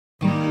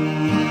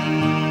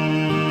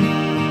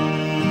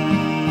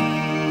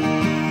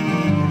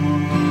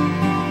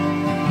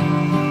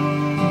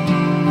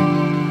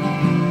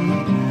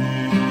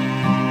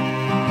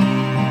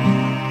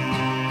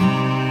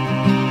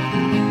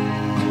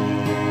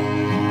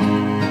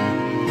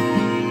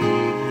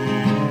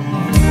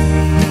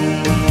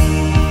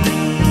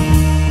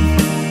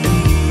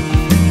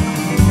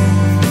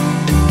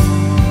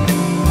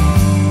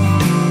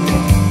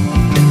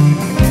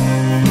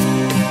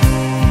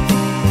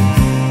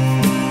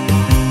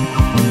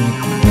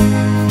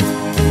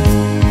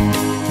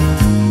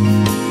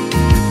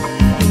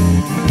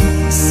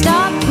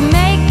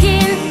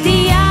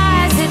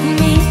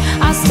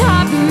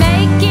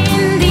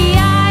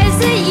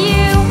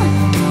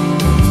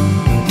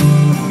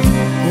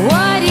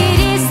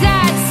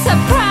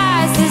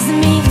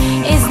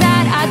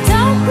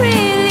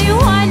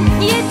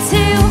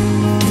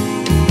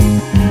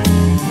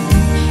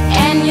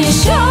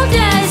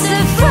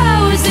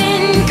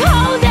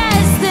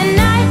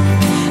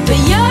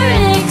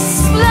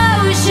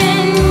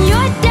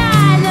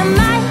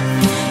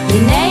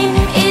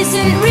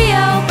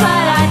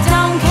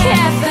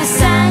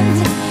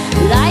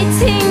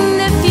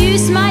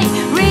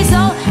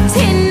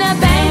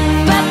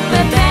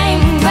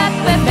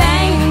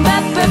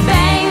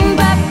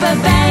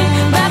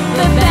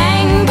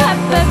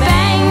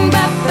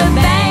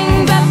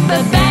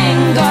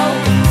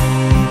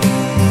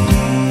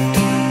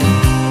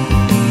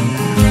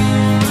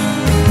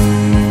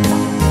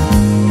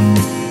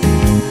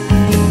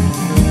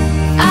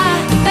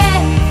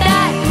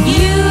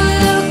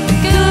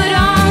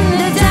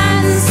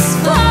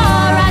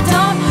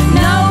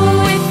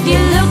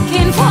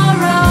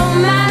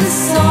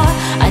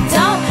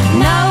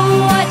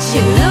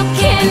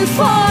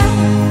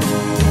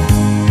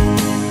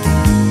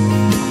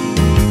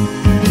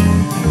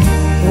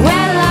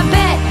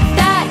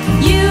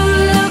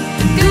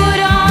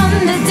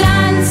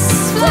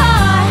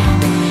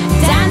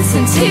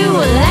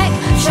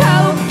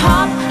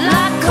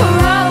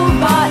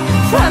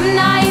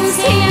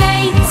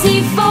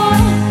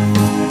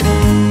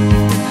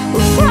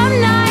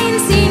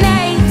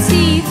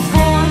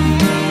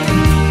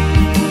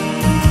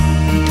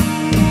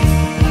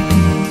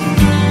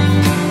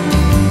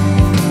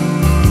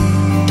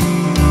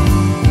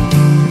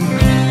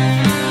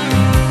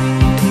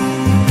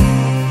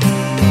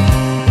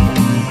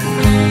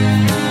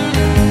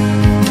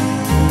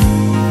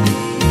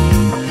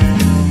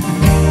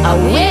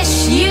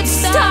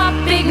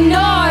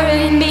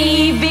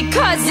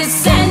it's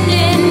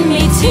sending me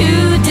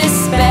to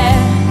despair.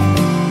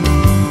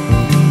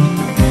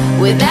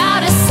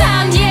 Without a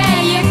sound,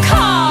 yeah, you're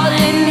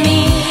calling me,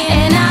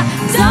 and I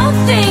don't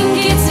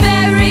think it's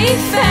very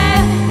fair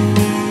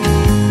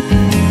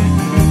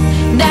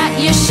that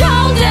your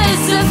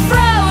shoulders are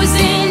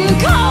frozen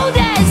cold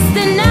as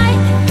the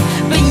night,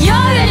 but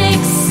you're an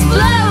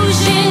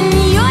explosion,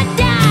 you're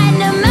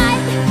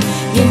dynamite.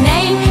 Your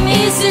name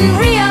isn't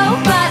Rio,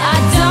 but I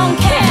don't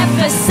care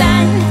for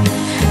sand.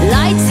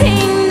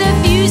 Lighting the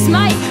fuse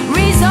might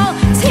result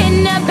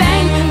in a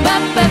bang,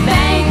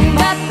 ba-ba-bang,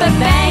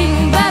 ba-ba-bang,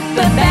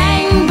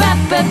 ba-ba-bang,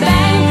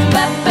 ba-ba-bang,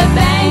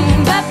 ba-ba-bang,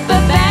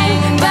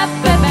 ba-ba-bang,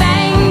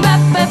 ba-ba-bang,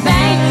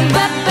 ba-ba-bang,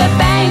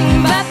 ba-ba-bang,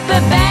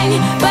 ba-ba-bang,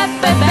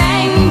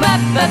 ba-ba-bang,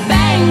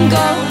 ba-ba-bang,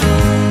 go.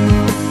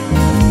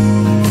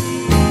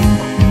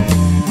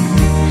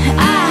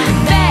 I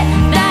bet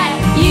that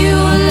you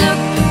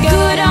look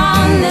good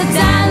on the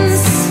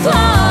dance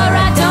floor.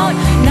 I don't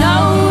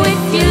know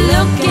if you're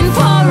looking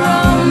for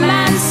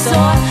romance,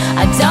 or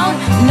I don't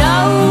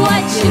know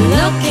what you're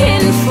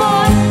looking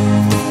for.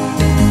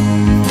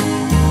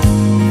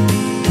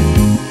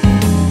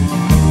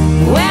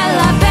 Well,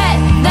 I bet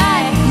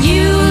that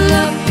you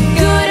look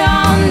good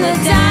on the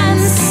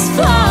dance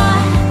floor,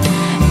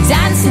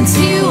 dancing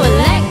to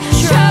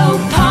electro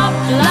pop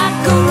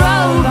like a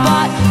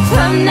robot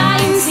from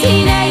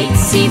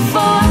 1984.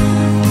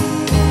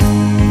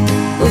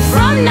 Well,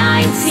 from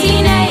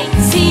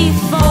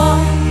 1984.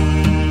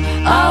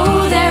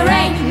 Oh, there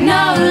ain't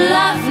no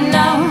love,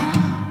 no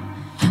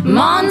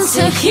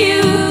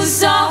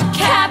Montagues or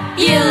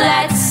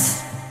Capulets,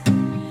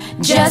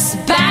 just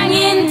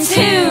banging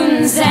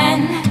tunes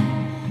and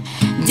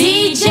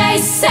DJ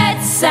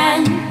sets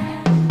and